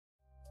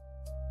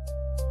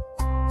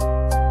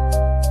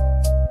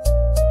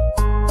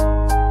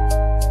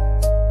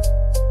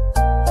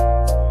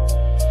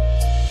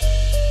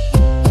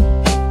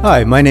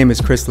Hi, my name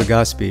is Chris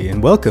Legaspi,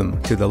 and welcome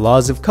to The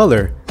Laws of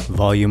Color,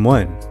 Volume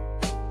 1.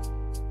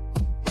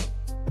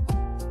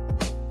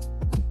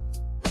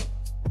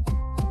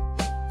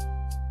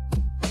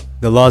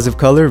 The Laws of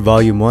Color,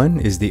 Volume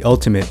 1 is the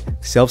ultimate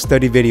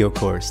self-study video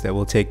course that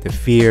will take the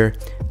fear,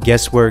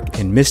 guesswork,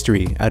 and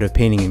mystery out of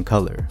painting in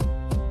color.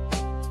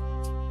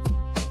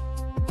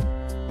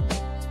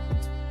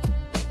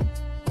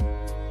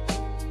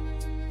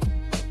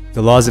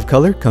 The Laws of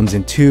Color comes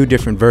in two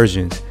different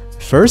versions.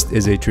 First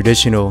is a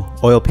traditional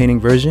oil painting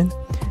version,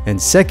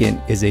 and second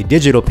is a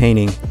digital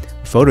painting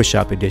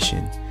Photoshop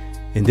edition.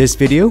 In this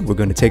video, we're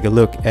going to take a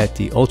look at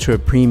the Ultra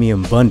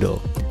Premium Bundle,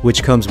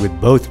 which comes with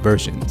both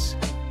versions.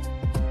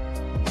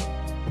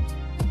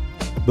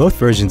 Both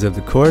versions of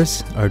the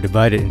course are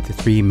divided into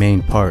three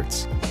main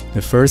parts.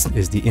 The first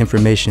is the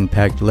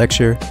information-packed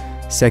lecture,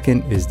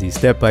 second is the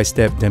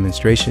step-by-step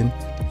demonstration,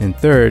 and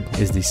third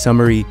is the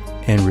summary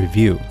and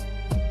review.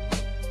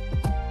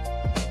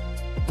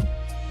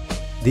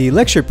 The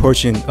lecture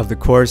portion of the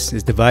course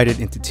is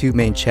divided into two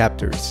main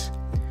chapters.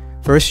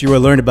 First, you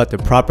will learn about the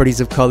properties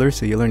of color,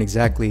 so you'll learn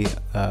exactly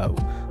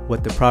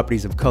what the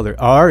properties of color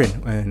are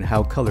and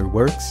how color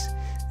works.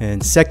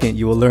 And second,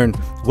 you will learn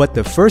what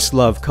the first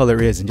law of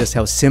color is and just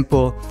how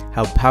simple,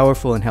 how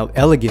powerful, and how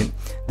elegant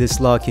this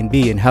law can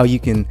be, and how you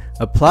can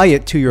apply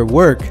it to your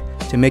work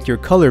to make your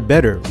color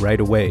better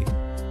right away.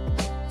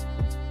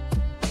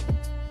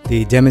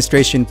 The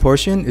demonstration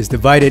portion is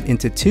divided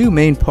into two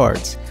main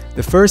parts.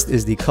 The first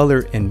is the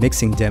color and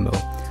mixing demo.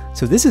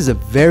 So this is a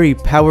very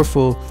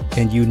powerful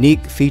and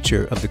unique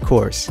feature of the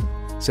course.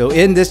 So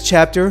in this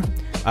chapter,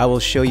 I will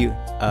show you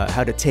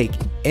how to take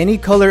any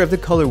color of the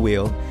color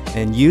wheel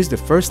and use the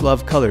first law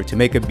of color to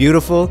make a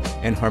beautiful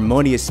and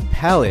harmonious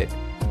palette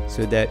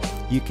so that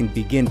you can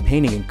begin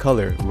painting in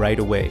color right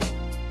away.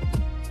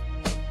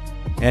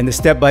 And the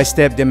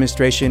step-by-step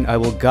demonstration, I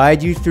will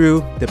guide you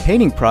through the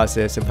painting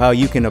process of how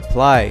you can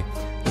apply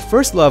the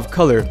first law of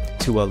color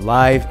to a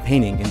live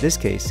painting. In this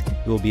case,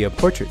 it will be a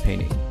portrait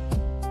painting.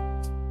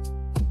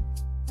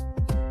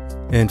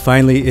 And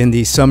finally, in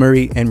the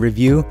summary and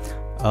review,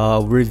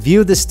 I'll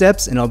review the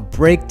steps and I'll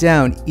break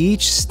down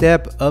each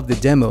step of the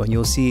demo, and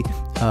you'll see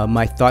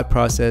my thought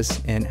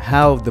process and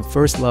how the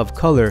first law of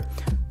color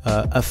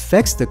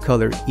affects the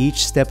color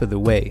each step of the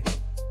way.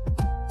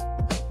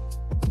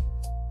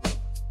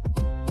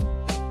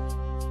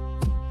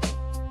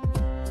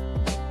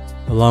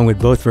 Along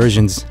with both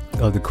versions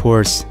of the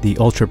course, the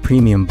Ultra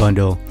Premium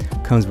Bundle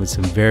comes with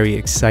some very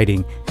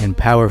exciting and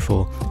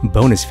powerful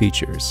bonus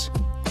features.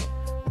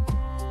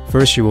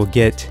 First, you will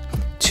get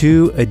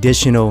 2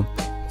 additional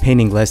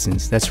painting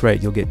lessons. That's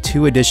right, you'll get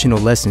 2 additional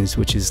lessons,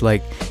 which is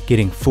like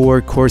getting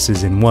 4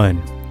 courses in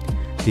one.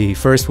 The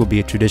first will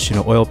be a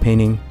traditional oil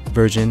painting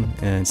version,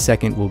 and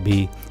second will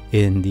be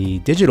in the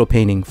digital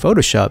painting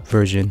Photoshop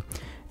version.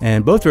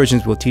 And both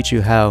versions will teach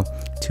you how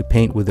to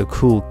paint with a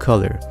cool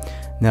color.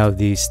 Now,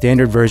 the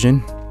standard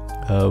version,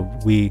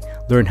 we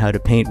learn how to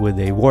paint with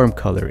a warm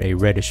color, a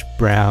reddish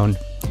brown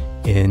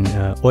in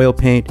oil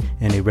paint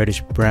and a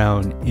reddish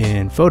brown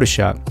in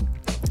Photoshop.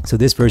 So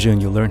this version,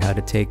 you'll learn how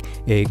to take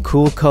a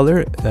cool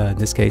color, in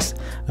this case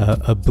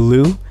a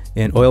blue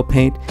in oil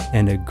paint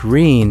and a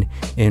green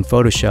in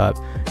Photoshop,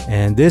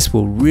 and this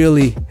will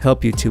really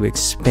help you to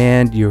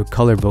expand your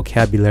color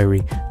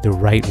vocabulary the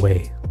right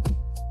way.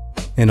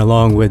 And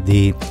along with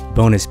the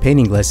bonus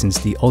painting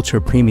lessons, the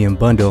Ultra Premium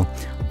Bundle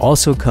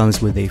also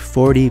comes with a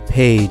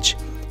 40-page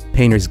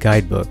painter's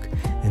guidebook,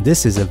 and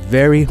this is a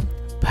very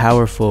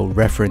powerful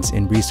reference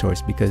and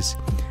resource because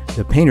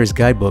the painter's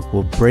guidebook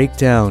will break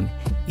down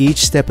each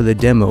step of the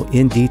demo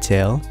in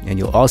detail, and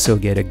you'll also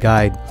get a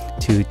guide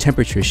to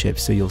temperature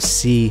shifts, so you'll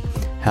see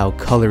how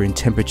color and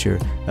temperature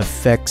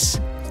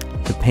affects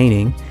the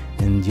painting,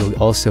 and you'll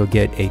also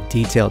get a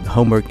detailed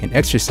homework and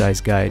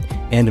exercise guide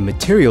and a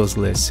materials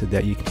list so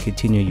that you can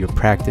continue your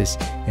practice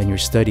and your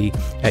study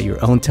at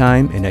your own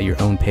time and at your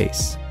own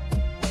pace.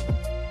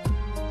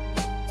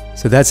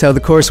 So that's how the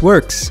course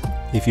works.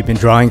 If you've been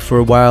drawing for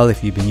a while,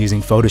 if you've been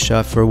using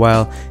Photoshop for a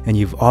while, and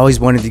you've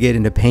always wanted to get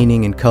into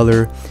painting in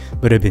color,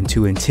 but have been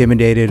too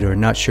intimidated or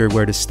not sure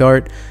where to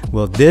start,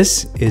 well,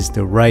 this is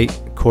the right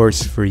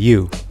course for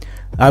you.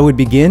 I would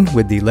begin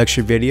with the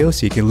lecture video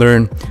so you can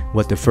learn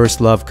what the first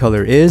law of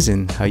color is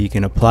and how you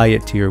can apply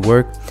it to your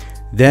work.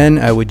 Then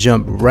I would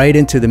jump right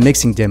into the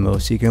mixing demo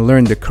so you can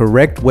learn the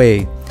correct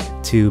way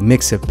to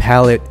mix a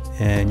palette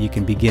and you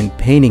can begin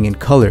painting in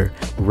color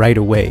right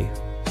away.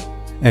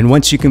 And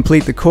once you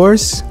complete the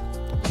course,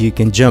 you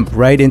can jump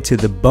right into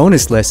the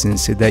bonus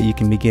lessons so that you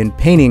can begin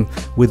painting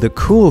with a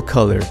cool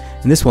color.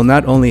 And this will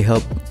not only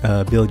help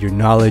build your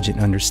knowledge and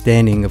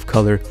understanding of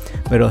color,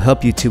 but it'll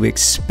help you to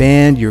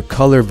expand your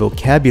color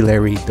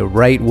vocabulary the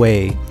right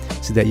way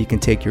so that you can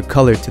take your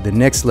color to the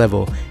next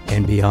level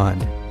and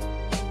beyond.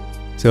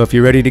 So if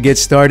you're ready to get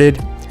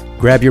started,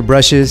 grab your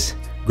brushes,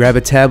 grab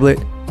a tablet,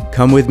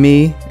 come with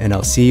me, and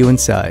I'll see you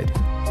inside.